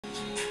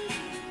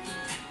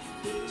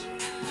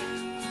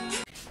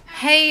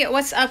Hey,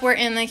 what's up? We're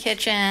in the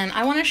kitchen.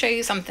 I want to show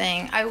you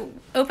something. I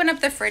opened up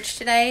the fridge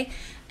today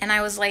and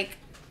I was like,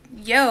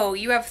 yo,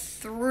 you have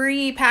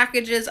 3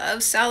 packages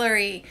of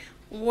celery.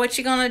 What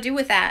you gonna do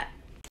with that?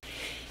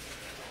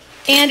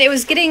 And it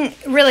was getting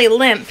really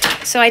limp,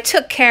 so I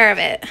took care of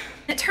it.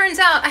 It turns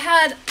out I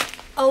had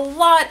a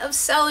lot of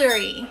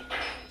celery.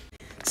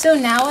 So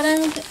now what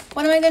am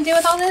I gonna do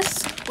with all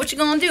this? What you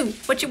gonna do?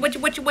 What you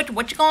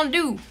gonna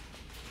do?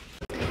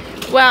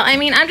 Well, I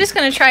mean, I'm just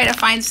gonna try to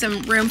find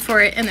some room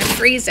for it in the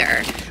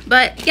freezer.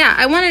 But yeah,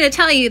 I wanted to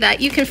tell you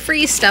that you can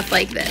freeze stuff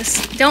like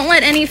this. Don't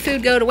let any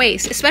food go to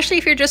waste, especially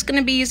if you're just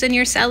gonna be using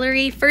your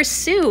celery for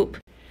soup.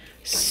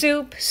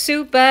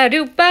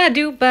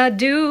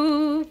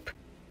 Soup-a-doop-a-doop-a-doop-a-doop.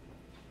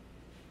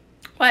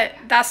 What?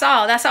 That's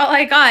all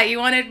I got. You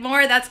wanted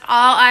more? That's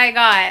all I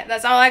got.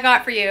 That's all I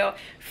got for you.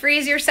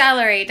 Freeze your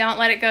celery. Don't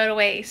let it go to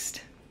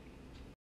waste.